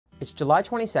It's July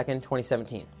 22nd,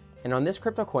 2017, and on this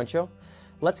Crypto Coin Show,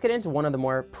 let's get into one of the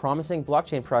more promising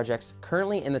blockchain projects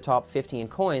currently in the top 15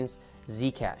 coins,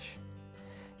 Zcash.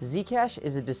 Zcash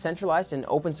is a decentralized and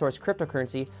open source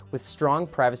cryptocurrency with strong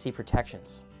privacy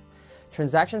protections.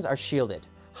 Transactions are shielded,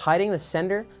 hiding the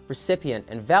sender, recipient,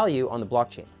 and value on the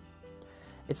blockchain.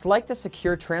 It's like the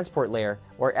secure transport layer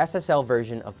or SSL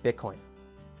version of Bitcoin.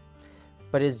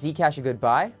 But is Zcash a good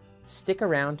buy? Stick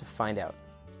around to find out.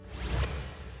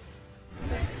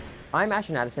 I'm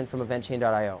Addison from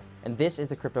EventChain.io, and this is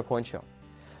the Crypto Coin Show,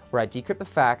 where I decrypt the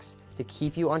facts to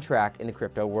keep you on track in the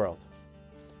crypto world.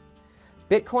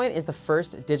 Bitcoin is the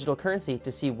first digital currency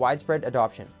to see widespread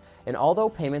adoption, and although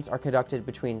payments are conducted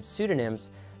between pseudonyms,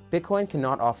 Bitcoin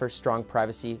cannot offer strong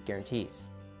privacy guarantees.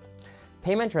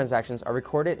 Payment transactions are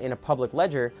recorded in a public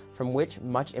ledger from which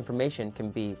much information can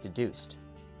be deduced.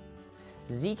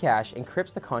 Zcash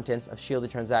encrypts the contents of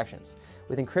shielded transactions.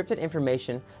 With encrypted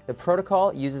information, the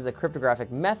protocol uses a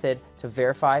cryptographic method to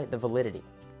verify the validity.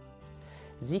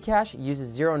 Zcash uses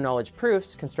zero-knowledge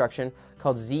proofs construction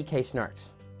called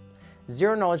Zk-SNARKS.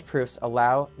 Zero-knowledge proofs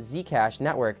allow Zcash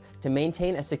network to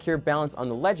maintain a secure balance on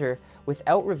the ledger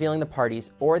without revealing the parties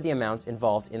or the amounts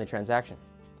involved in the transaction.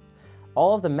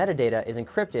 All of the metadata is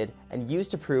encrypted and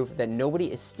used to prove that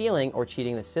nobody is stealing or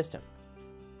cheating the system.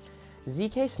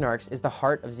 Zk-SNARKS is the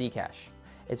heart of Zcash.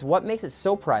 It's what makes it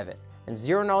so private, and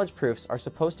zero-knowledge proofs are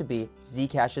supposed to be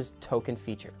Zcash's token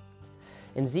feature.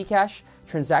 In Zcash,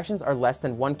 transactions are less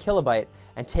than 1 kilobyte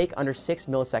and take under 6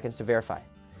 milliseconds to verify.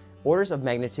 Orders of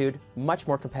magnitude much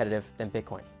more competitive than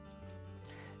Bitcoin.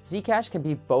 Zcash can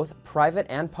be both private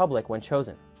and public when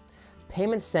chosen.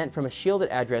 Payments sent from a shielded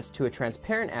address to a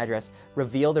transparent address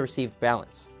reveal the received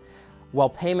balance, while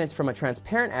payments from a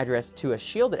transparent address to a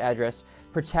shielded address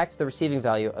protect the receiving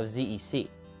value of ZEC.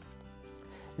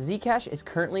 Zcash is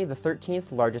currently the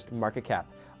 13th largest market cap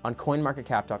on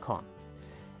coinmarketcap.com.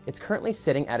 It's currently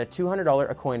sitting at a $200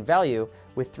 a coin value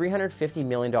with $350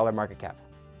 million market cap.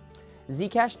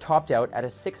 Zcash topped out at a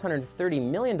 $630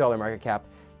 million market cap,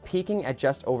 peaking at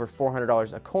just over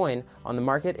 $400 a coin on the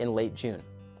market in late June.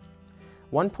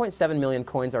 1.7 million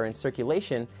coins are in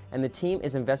circulation, and the team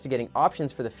is investigating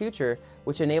options for the future,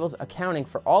 which enables accounting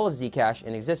for all of Zcash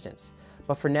in existence.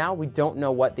 But for now, we don't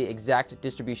know what the exact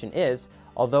distribution is,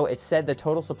 although it's said the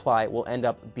total supply will end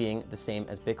up being the same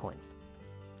as Bitcoin.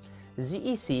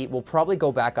 ZEC will probably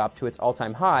go back up to its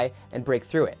all-time high and break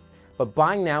through it, but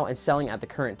buying now and selling at the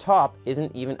current top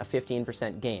isn't even a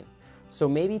 15% gain. So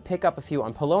maybe pick up a few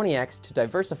on Poloniex to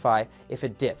diversify if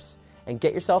it dips, and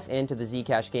get yourself into the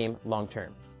Zcash game long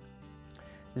term.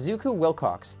 Zooko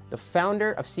Wilcox, the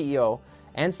founder and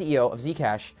CEO of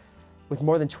Zcash, with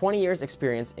more than 20 years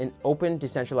experience in open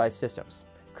decentralized systems,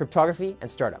 cryptography, and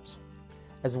startups.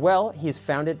 As well, he has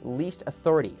founded Least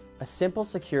Authority, a simple,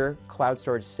 secure cloud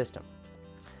storage system.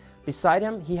 Beside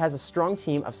him, he has a strong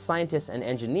team of scientists and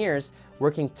engineers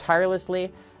working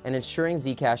tirelessly and ensuring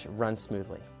Zcash runs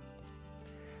smoothly.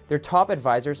 Their top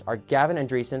advisors are Gavin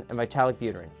Andreessen and Vitalik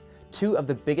Buterin, two of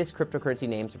the biggest cryptocurrency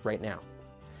names right now.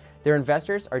 Their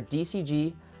investors are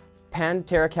DCG,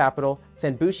 Pantera Capital,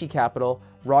 Fenbushi Capital,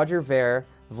 Roger Ver,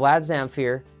 Vlad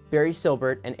Zamfir, Barry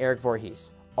Silbert, and Eric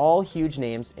Voorhees, all huge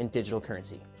names in digital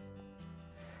currency.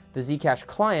 The Zcash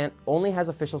client only has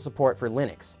official support for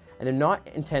Linux, and they're not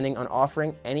intending on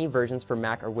offering any versions for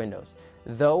Mac or Windows,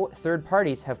 though third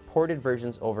parties have ported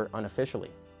versions over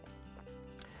unofficially.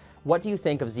 What do you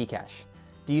think of Zcash?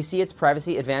 Do you see its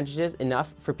privacy advantages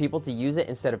enough for people to use it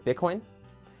instead of Bitcoin?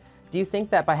 Do you think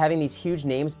that by having these huge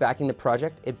names backing the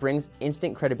project, it brings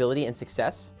instant credibility and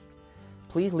success?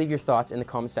 Please leave your thoughts in the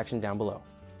comment section down below.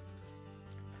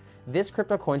 This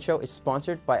Crypto Coin Show is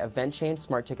sponsored by EventChain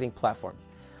Smart Ticketing Platform.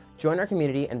 Join our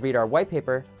community and read our white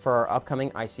paper for our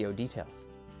upcoming ICO details.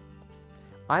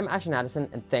 I'm Addison,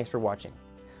 and thanks for watching.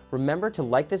 Remember to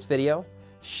like this video,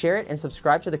 share it, and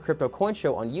subscribe to the Crypto Coin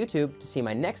Show on YouTube to see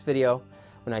my next video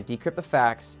when I decrypt the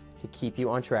facts to keep you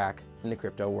on track in the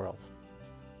crypto world.